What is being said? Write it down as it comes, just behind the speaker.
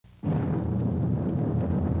The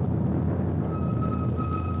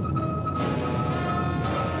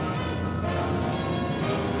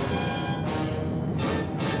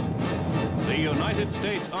United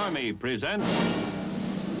States Army presents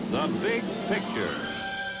The Big Picture,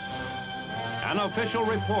 an official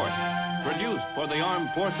report produced for the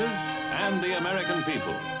armed forces and the American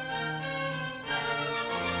people.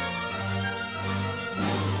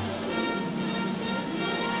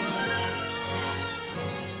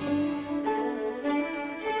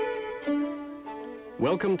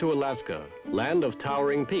 Welcome to Alaska, land of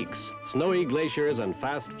towering peaks, snowy glaciers, and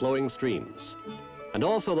fast-flowing streams. And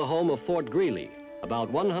also the home of Fort Greely, about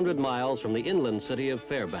 100 miles from the inland city of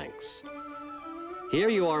Fairbanks. Here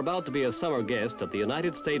you are about to be a summer guest at the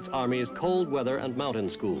United States Army's Cold Weather and Mountain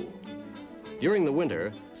School. During the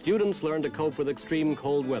winter, students learn to cope with extreme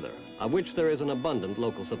cold weather, of which there is an abundant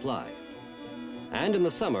local supply. And in the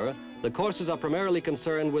summer, the courses are primarily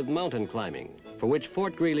concerned with mountain climbing, for which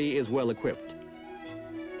Fort Greely is well equipped.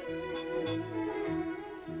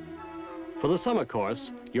 For the summer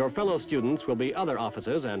course, your fellow students will be other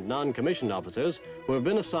officers and non-commissioned officers who have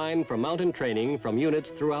been assigned for mountain training from units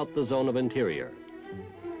throughout the zone of interior.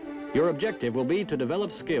 Your objective will be to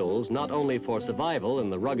develop skills not only for survival in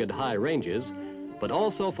the rugged high ranges, but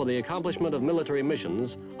also for the accomplishment of military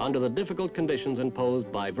missions under the difficult conditions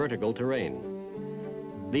imposed by vertical terrain.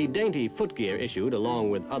 The dainty footgear issued along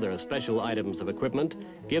with other special items of equipment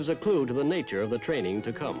gives a clue to the nature of the training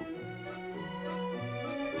to come.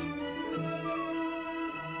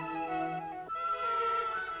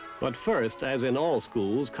 But first, as in all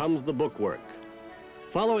schools, comes the bookwork.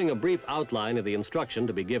 Following a brief outline of the instruction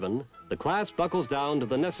to be given, the class buckles down to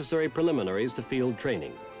the necessary preliminaries to field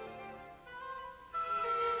training.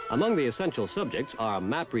 Among the essential subjects are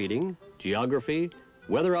map reading, geography,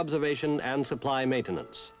 weather observation, and supply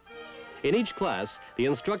maintenance. In each class, the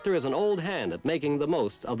instructor is an old hand at making the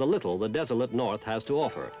most of the little the desolate North has to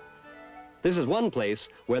offer. This is one place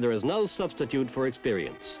where there is no substitute for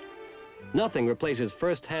experience. Nothing replaces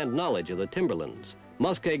first-hand knowledge of the timberlands,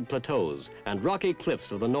 muskeg plateaus, and rocky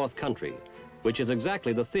cliffs of the North Country, which is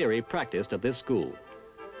exactly the theory practiced at this school.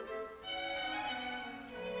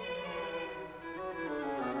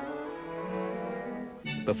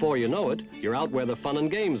 Before you know it, you're out where the fun and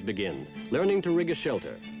games begin, learning to rig a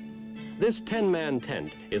shelter. This 10-man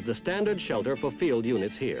tent is the standard shelter for field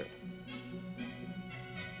units here.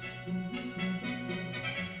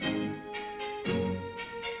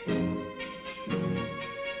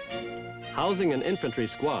 Housing an infantry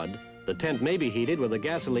squad, the tent may be heated with a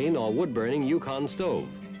gasoline or wood-burning Yukon stove.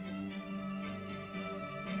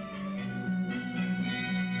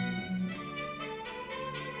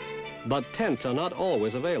 But tents are not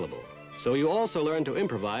always available, so you also learn to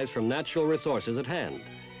improvise from natural resources at hand.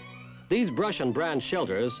 These brush and branch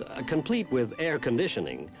shelters, complete with air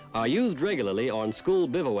conditioning, are used regularly on school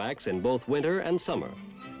bivouacs in both winter and summer.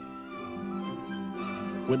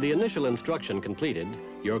 With the initial instruction completed,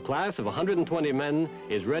 your class of 120 men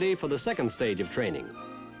is ready for the second stage of training.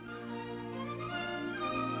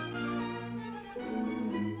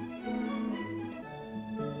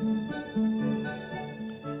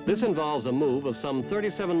 This involves a move of some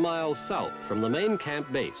 37 miles south from the main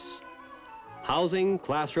camp base. Housing,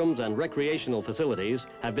 classrooms, and recreational facilities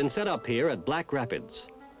have been set up here at Black Rapids.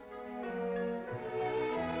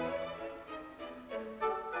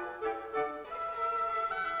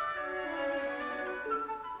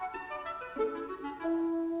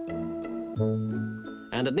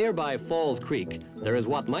 And at nearby Falls Creek, there is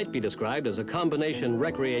what might be described as a combination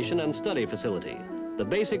recreation and study facility, the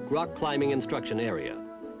basic rock climbing instruction area.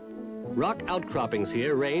 Rock outcroppings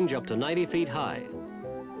here range up to 90 feet high.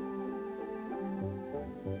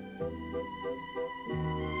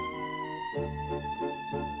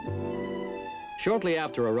 Shortly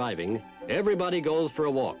after arriving, everybody goes for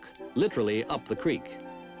a walk, literally up the creek.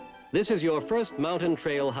 This is your first mountain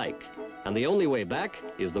trail hike, and the only way back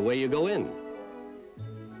is the way you go in.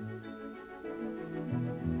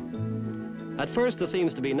 At first, there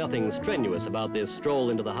seems to be nothing strenuous about this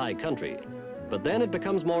stroll into the high country, but then it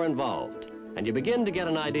becomes more involved, and you begin to get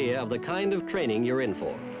an idea of the kind of training you're in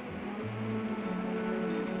for.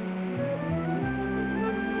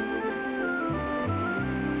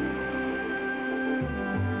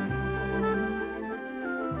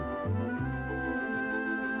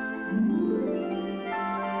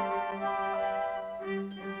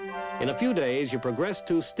 In a few days, you progress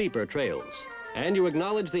to steeper trails, and you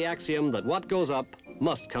acknowledge the axiom that what goes up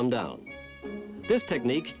must come down. This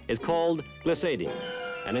technique is called glissading,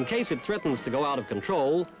 and in case it threatens to go out of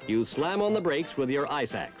control, you slam on the brakes with your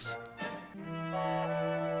ice axe.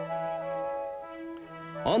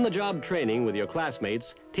 On-the-job training with your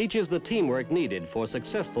classmates teaches the teamwork needed for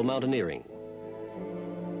successful mountaineering.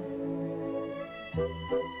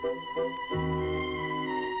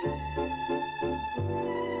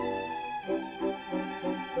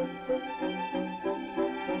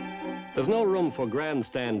 There's no room for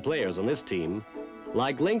grandstand players on this team.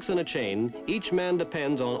 Like links in a chain, each man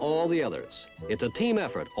depends on all the others. It's a team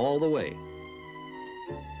effort all the way.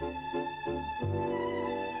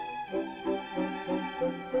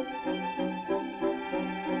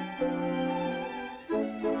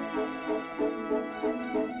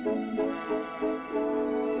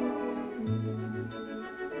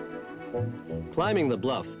 Climbing the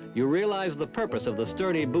bluff, you realize the purpose of the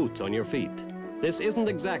sturdy boots on your feet. This isn't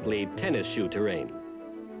exactly tennis shoe terrain.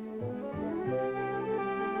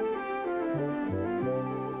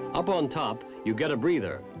 Up on top, you get a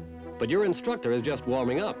breather, but your instructor is just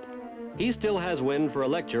warming up. He still has wind for a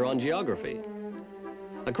lecture on geography.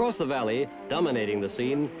 Across the valley, dominating the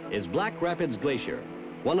scene, is Black Rapids Glacier,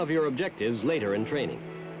 one of your objectives later in training.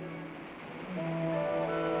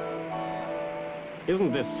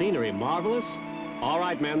 Isn't this scenery marvelous? All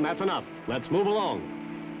right, men, that's enough. Let's move along.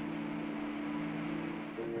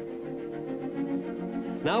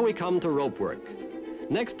 Now we come to rope work.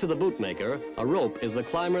 Next to the bootmaker, a rope is the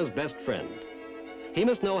climber's best friend. He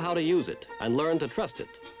must know how to use it and learn to trust it.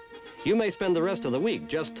 You may spend the rest of the week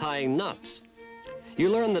just tying knots. You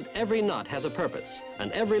learn that every knot has a purpose,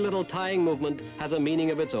 and every little tying movement has a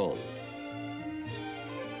meaning of its own.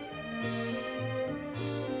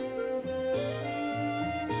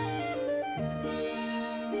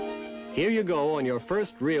 Here you go on your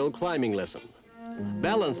first real climbing lesson.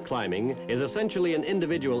 Balanced climbing is essentially an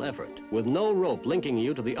individual effort, with no rope linking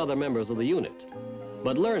you to the other members of the unit.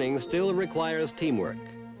 But learning still requires teamwork.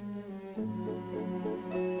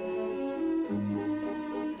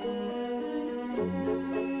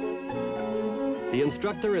 The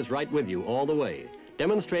instructor is right with you all the way,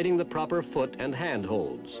 demonstrating the proper foot and hand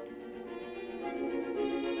holds.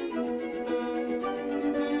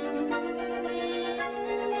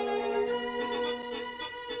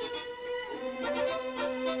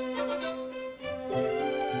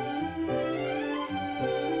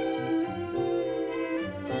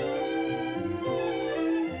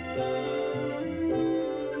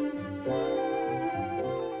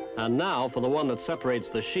 And now for the one that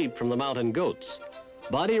separates the sheep from the mountain goats,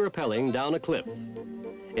 body rappelling down a cliff.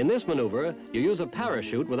 In this maneuver, you use a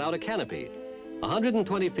parachute without a canopy,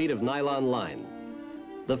 120 feet of nylon line.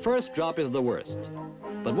 The first drop is the worst,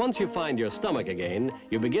 but once you find your stomach again,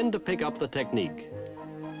 you begin to pick up the technique.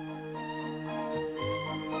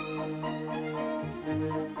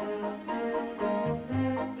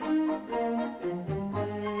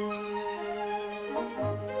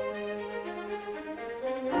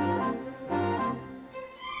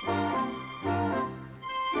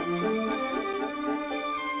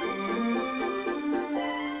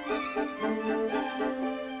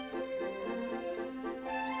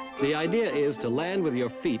 The idea is to land with your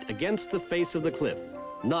feet against the face of the cliff,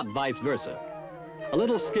 not vice versa. A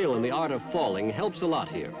little skill in the art of falling helps a lot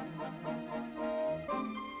here.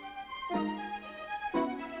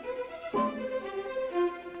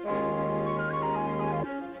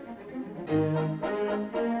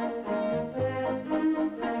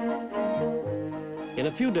 In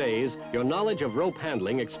a few days, your knowledge of rope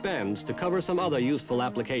handling expands to cover some other useful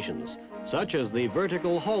applications, such as the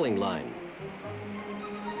vertical hauling line.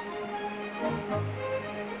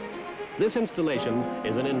 This installation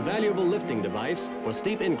is an invaluable lifting device for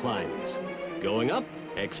steep inclines. Going up,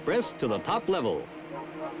 express to the top level.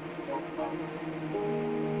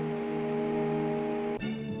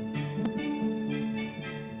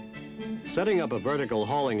 Setting up a vertical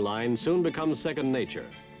hauling line soon becomes second nature.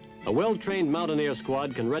 A well-trained mountaineer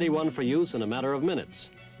squad can ready one for use in a matter of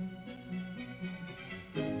minutes.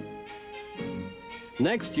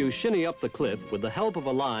 Next, you shinny up the cliff with the help of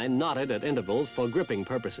a line knotted at intervals for gripping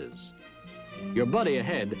purposes. Your buddy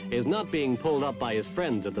ahead is not being pulled up by his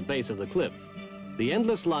friends at the base of the cliff. The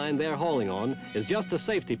endless line they're hauling on is just a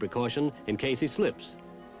safety precaution in case he slips.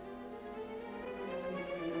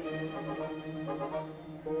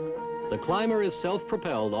 The climber is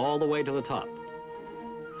self-propelled all the way to the top.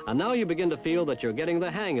 And now you begin to feel that you're getting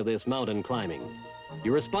the hang of this mountain climbing.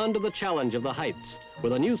 You respond to the challenge of the heights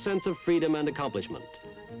with a new sense of freedom and accomplishment.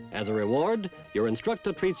 As a reward, your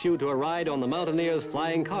instructor treats you to a ride on the mountaineer's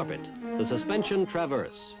flying carpet, the suspension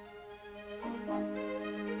traverse.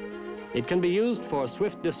 It can be used for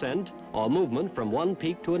swift descent or movement from one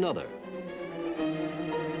peak to another.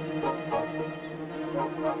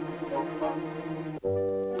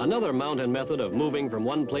 Another mountain method of moving from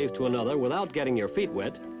one place to another without getting your feet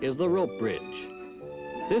wet is the rope bridge.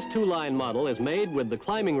 This two-line model is made with the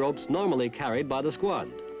climbing ropes normally carried by the squad.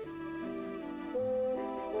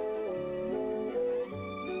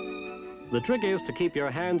 The trick is to keep your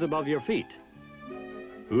hands above your feet.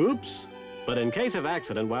 Oops! But in case of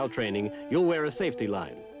accident while training, you'll wear a safety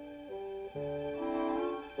line.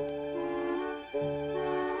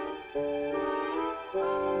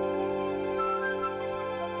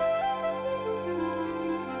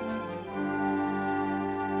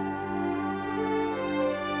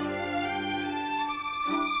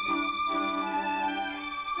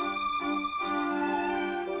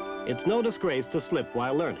 It's no disgrace to slip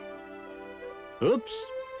while learning. Oops,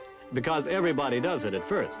 because everybody does it at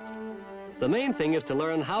first. The main thing is to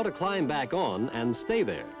learn how to climb back on and stay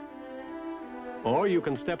there. Or you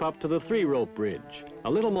can step up to the 3-rope bridge, a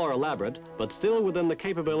little more elaborate, but still within the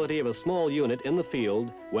capability of a small unit in the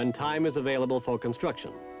field when time is available for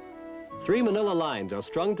construction. 3 manila lines are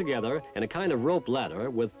strung together in a kind of rope ladder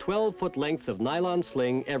with 12-foot lengths of nylon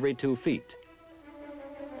sling every 2 feet.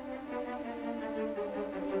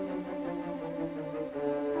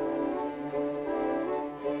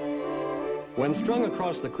 When strung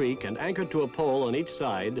across the creek and anchored to a pole on each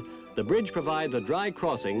side, the bridge provides a dry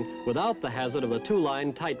crossing without the hazard of the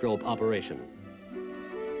 2-line tightrope operation.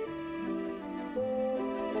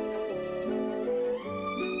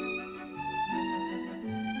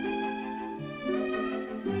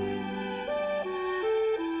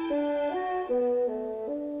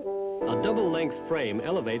 A double-length frame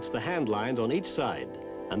elevates the hand lines on each side,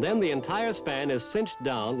 and then the entire span is cinched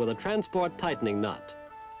down with a transport tightening knot.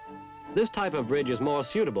 This type of bridge is more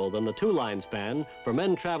suitable than the 2-line span for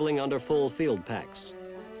men traveling under full field packs.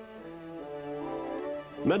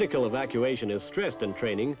 Medical evacuation is stressed in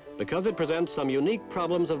training because it presents some unique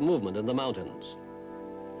problems of movement in the mountains.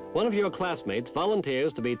 One of your classmates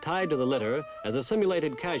volunteers to be tied to the litter as a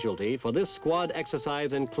simulated casualty for this squad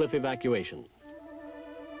exercise in cliff evacuation.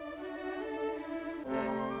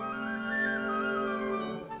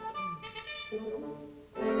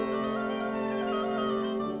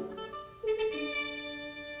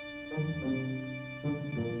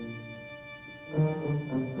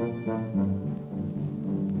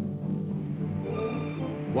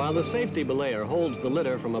 While the safety belayer holds the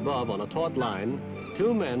litter from above on a taut line,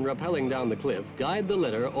 2 men rappelling down the cliff guide the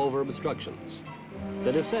litter over obstructions.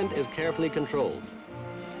 The descent is carefully controlled.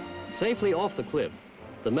 Safely off the cliff,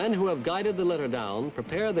 the men who have guided the litter down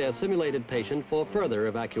prepare their simulated patient for further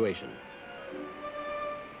evacuation.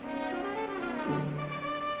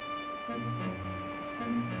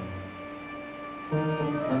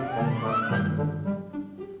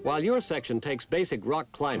 While your section takes basic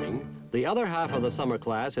rock climbing, the other half of the summer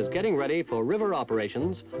class is getting ready for river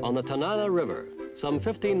operations on the Tanana River, some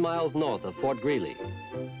 15 miles north of Fort Greely.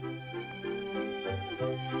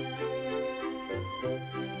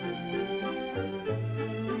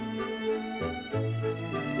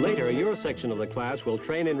 Later, your section of the class will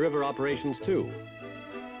train in river operations too.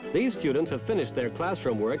 These students have finished their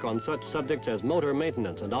classroom work on such subjects as motor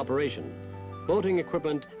maintenance and operation, boating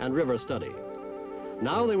equipment, and river study.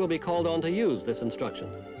 Now they will be called on to use this instruction.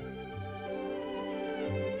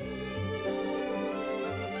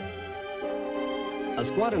 A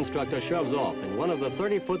squad instructor shoves off in one of the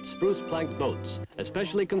 30-foot spruce planked boats,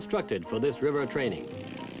 especially constructed for this river training.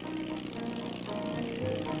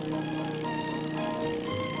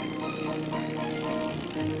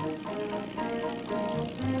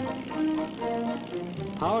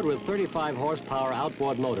 Powered with 35 horsepower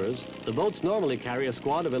outboard motors, the boats normally carry a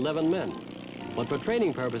squad of 11 men. But for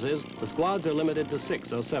training purposes, the squads are limited to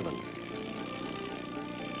 6 or 7.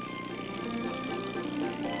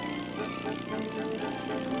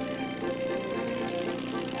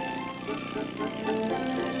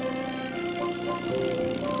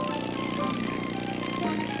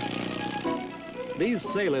 These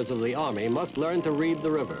sailors of the Army must learn to read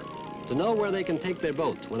the river, to know where they can take their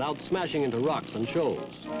boats without smashing into rocks and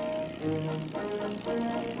shoals.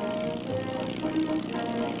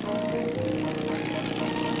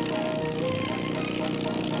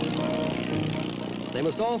 They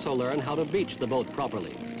must also learn how to beach the boat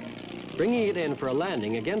properly. Bringing it in for a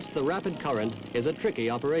landing against the rapid current is a tricky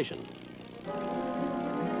operation.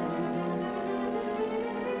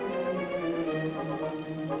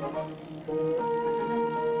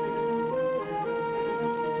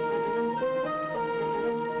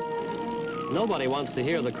 Nobody wants to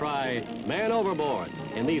hear the cry, "Man overboard,"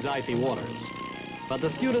 in these icy waters. But the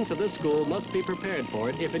students of this school must be prepared for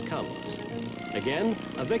it if it comes. Again,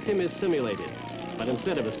 a victim is simulated. But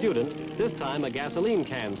instead of a student, this time a gasoline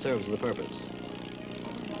can serves the purpose.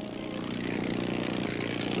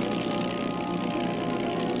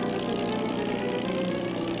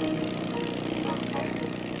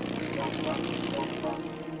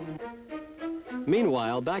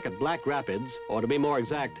 Meanwhile, back at Black Rapids, or to be more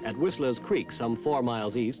exact, at Whistler's Creek, some 4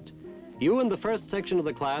 miles east, you and the first section of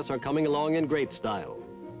the class are coming along in great style.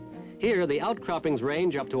 Here, the outcroppings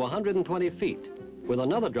range up to 120 feet, with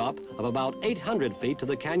another drop of about 800 feet to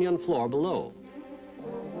the canyon floor below.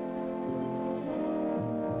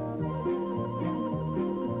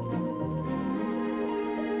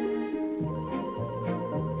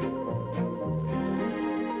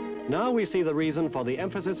 Now we see the reason for the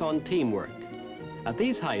emphasis on teamwork. At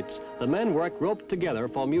these heights, the men work roped together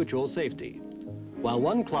for mutual safety. While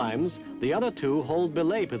one climbs, the other two hold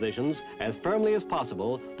belay positions as firmly as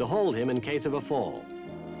possible to hold him in case of a fall.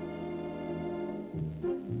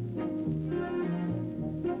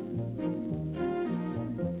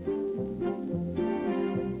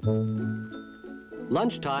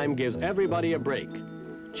 Lunchtime gives everybody a break.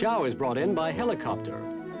 Chow is brought in by helicopter.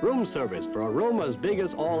 Room service for a room as big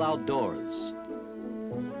as all outdoors.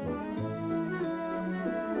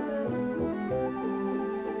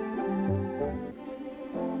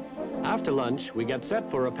 After lunch, we get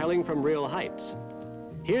set for rappelling from real heights.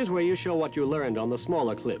 Here's where you show what you learned on the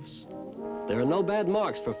smaller cliffs. There are no bad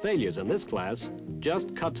marks for failures in this class,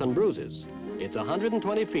 just cuts and bruises. It's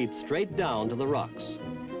 120 feet straight down to the rocks.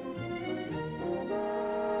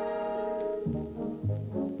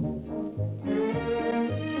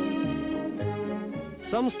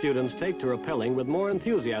 Some students take to rappelling with more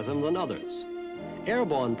enthusiasm than others.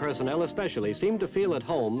 Airborne personnel especially seem to feel at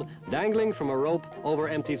home dangling from a rope over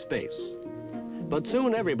empty space. But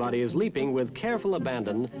soon everybody is leaping with careful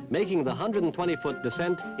abandon, making the 120-foot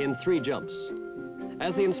descent in 3 jumps.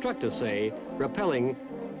 As the instructors say, rappelling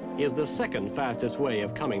is the second fastest way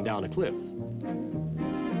of coming down a cliff.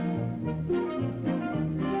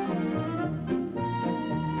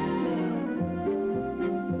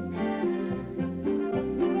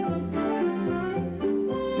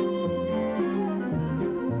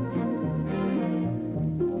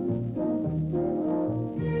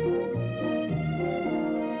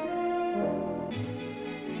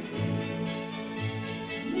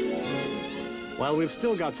 While we've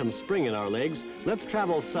still got some spring in our legs, let's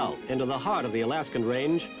travel south into the heart of the Alaskan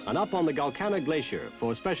range and up on the Galcana Glacier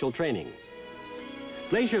for special training.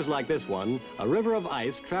 Glaciers like this one, a river of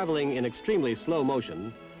ice traveling in extremely slow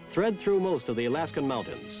motion, thread through most of the Alaskan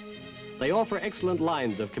mountains. They offer excellent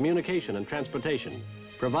lines of communication and transportation,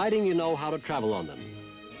 providing you know how to travel on them.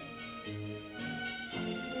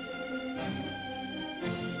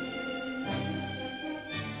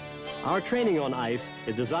 Our training on ice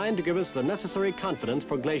is designed to give us the necessary confidence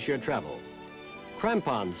for glacier travel.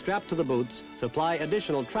 Crampons strapped to the boots supply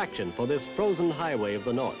additional traction for this frozen highway of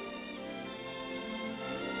the north.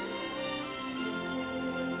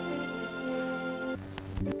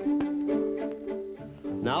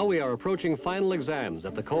 Now we are approaching final exams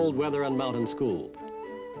at the Cold Weather and Mountain School.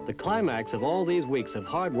 The climax of all these weeks of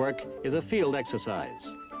hard work is a field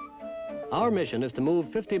exercise. Our mission is to move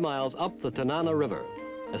 50 miles up the Tanana River,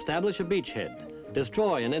 establish a beachhead,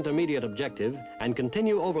 destroy an intermediate objective, and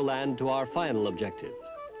continue overland to our final objective.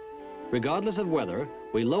 Regardless of weather,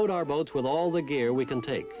 we load our boats with all the gear we can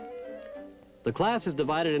take. The class is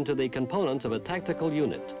divided into the components of a tactical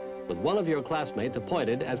unit, with one of your classmates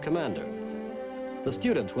appointed as commander. The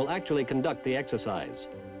students will actually conduct the exercise,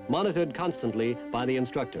 monitored constantly by the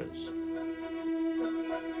instructors.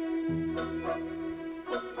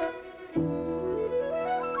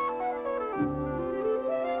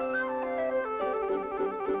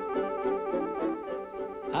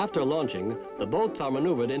 After launching, the boats are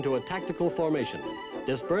maneuvered into a tactical formation,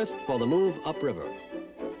 dispersed for the move upriver.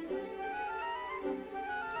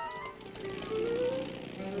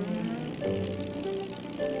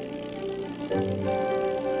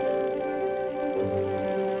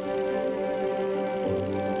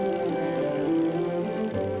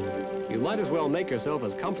 You might as well make yourself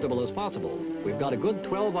as comfortable as possible. We've got a good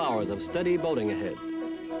 12 hours of steady boating ahead.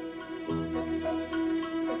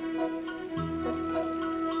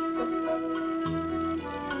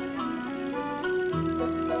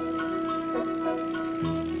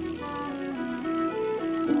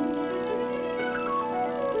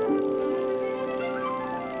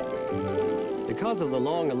 Because of the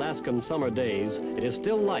long Alaskan summer days, it is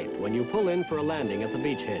still light when you pull in for a landing at the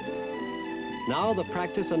beachhead. Now the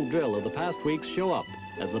practice and drill of the past weeks show up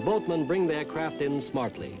as the boatmen bring their craft in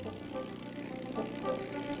smartly.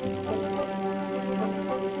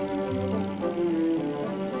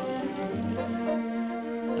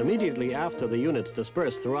 Immediately after the units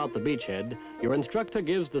disperse throughout the beachhead, your instructor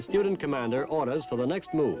gives the student commander orders for the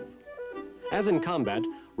next move. As in combat,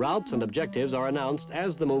 routes and objectives are announced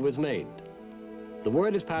as the move is made. The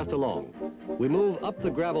word is passed along. We move up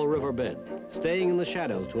the gravel river bed, staying in the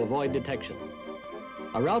shadows to avoid detection.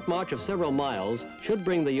 A route march of several miles should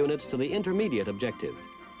bring the units to the intermediate objective,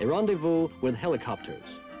 a rendezvous with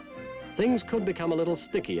helicopters. Things could become a little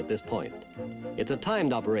sticky at this point. It's a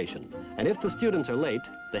timed operation, and if the students are late,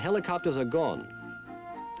 the helicopters are gone.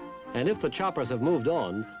 And if the choppers have moved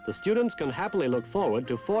on, the students can happily look forward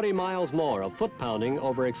to 40 miles more of foot pounding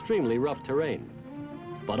over extremely rough terrain.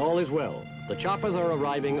 But all is well. The choppers are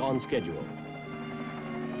arriving on schedule.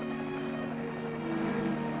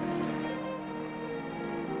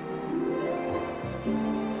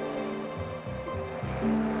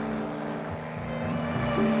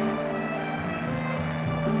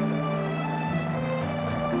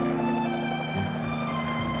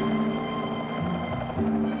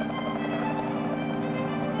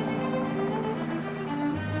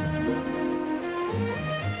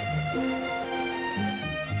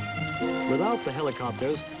 Without the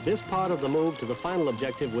helicopters, this part of the move to the final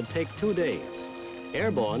objective would take 2 days.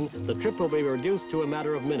 Airborne, the trip will be reduced to a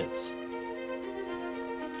matter of minutes.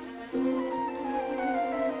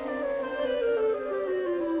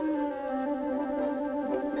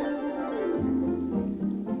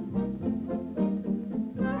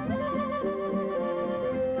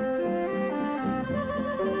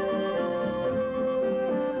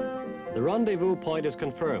 The rendezvous point is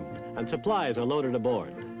confirmed, and supplies are loaded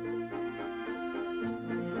aboard.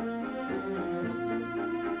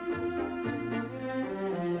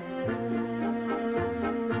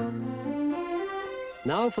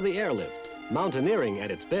 Now for the airlift, mountaineering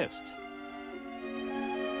at its best.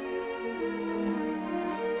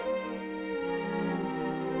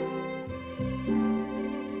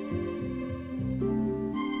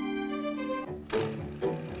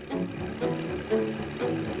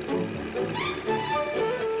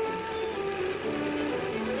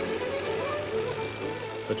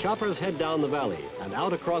 The choppers head down the valley and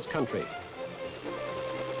out across country.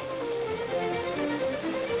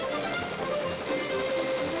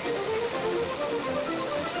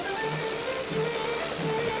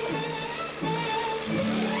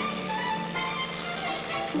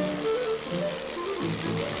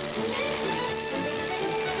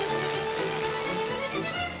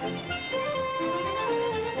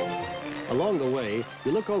 Along the way,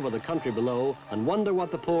 you look over the country below and wonder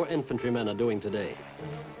what the poor infantrymen are doing today.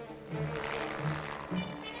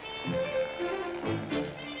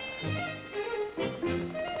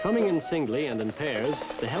 Coming in singly and in pairs,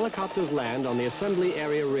 the helicopters land on the assembly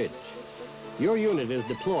area ridge. Your unit is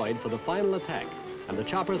deployed for the final attack, and the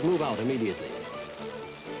choppers move out immediately.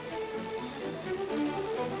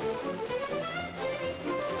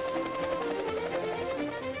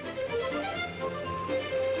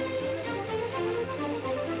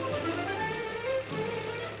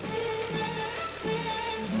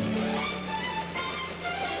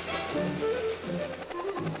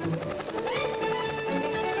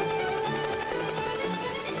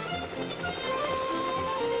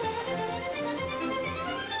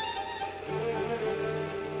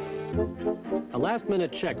 A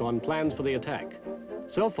last-minute check on plans for the attack.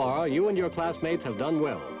 So far, you and your classmates have done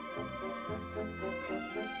well.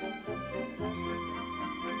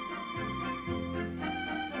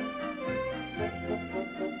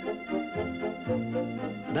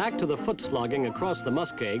 Back to the foot slogging across the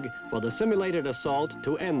muskeg for the simulated assault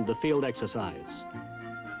to end the field exercise.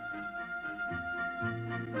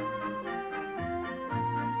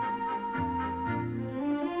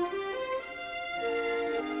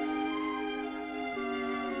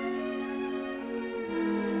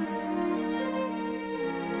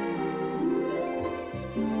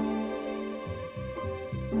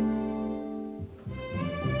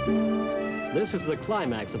 This is the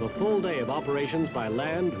climax of a full day of operations by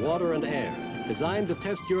land, water, and air, designed to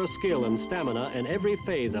test your skill and stamina in every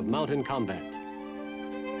phase of mountain combat.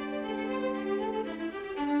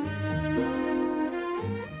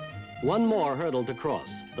 One more hurdle to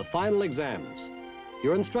cross, the final exams.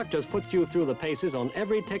 Your instructors put you through the paces on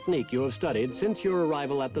every technique you have studied since your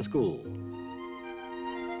arrival at the school.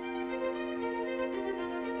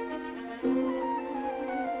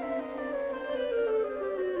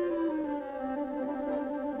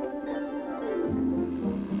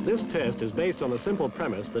 This test is based on the simple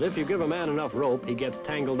premise that if you give a man enough rope, he gets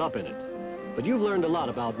tangled up in it. But you've learned a lot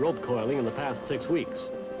about rope coiling in the past 6 weeks.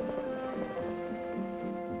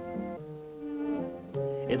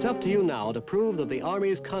 It's up to you now to prove that the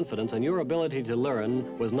Army's confidence in your ability to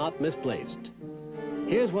learn was not misplaced.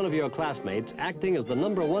 Here's one of your classmates acting as the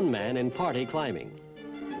 #1 man in party climbing.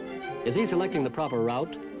 Is he selecting the proper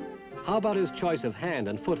route? How about his choice of hand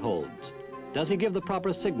and footholds? Does he give the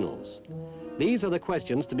proper signals? These are the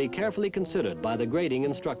questions to be carefully considered by the grading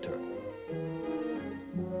instructor.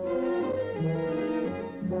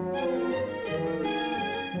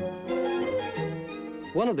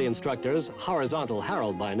 One of the instructors, Horizontal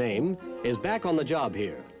Harold by name, is back on the job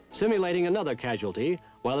here, simulating another casualty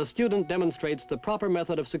while a student demonstrates the proper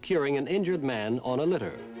method of securing an injured man on a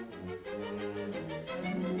litter.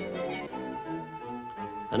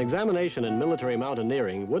 An examination in military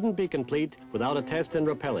mountaineering wouldn't be complete without a test in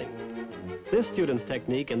rappelling. This student's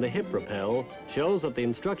technique in the hip rappel shows that the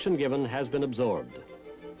instruction given has been absorbed.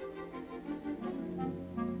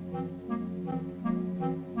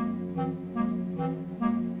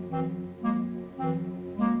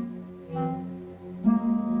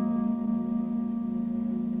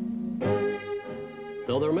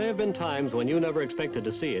 Though there may have been times when you never expected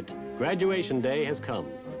to see it, graduation day has come.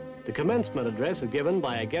 The commencement address is given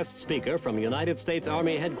by a guest speaker from United States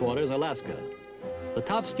Army Headquarters, Alaska. The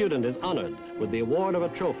top student is honored with the award of a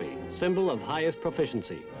trophy, symbol of highest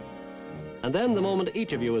proficiency. And then the moment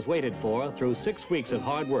each of you has waited for through 6 weeks of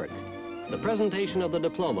hard work, the presentation of the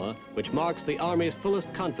diploma, which marks the Army's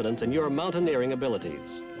fullest confidence in your mountaineering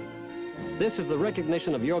abilities. This is the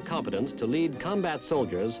recognition of your competence to lead combat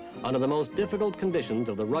soldiers under the most difficult conditions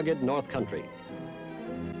of the rugged North Country.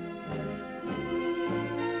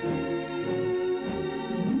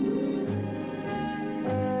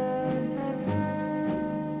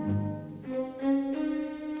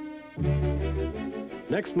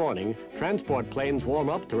 Next morning, transport planes warm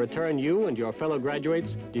up to return you and your fellow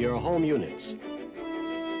graduates to your home units.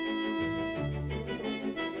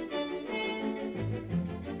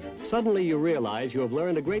 Suddenly you realize you have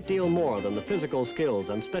learned a great deal more than the physical skills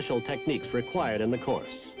and special techniques required in the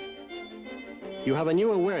course. You have a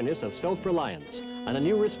new awareness of self-reliance and a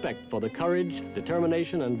new respect for the courage,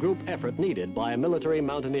 determination, and group effort needed by a military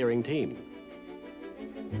mountaineering team.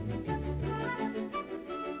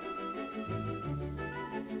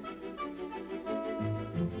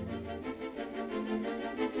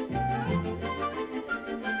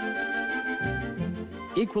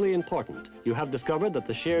 Equally important, you have discovered that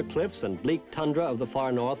the sheer cliffs and bleak tundra of the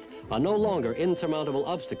far north are no longer insurmountable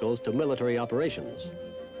obstacles to military operations.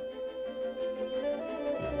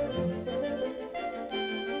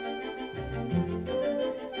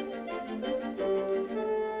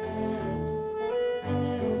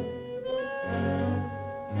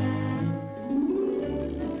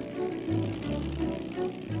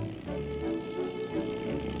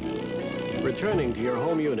 Returning to your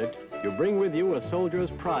home unit, you bring with you a soldier's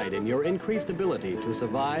pride in your increased ability to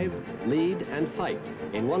survive, lead, and fight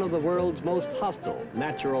in one of the world's most hostile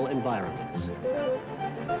natural environments.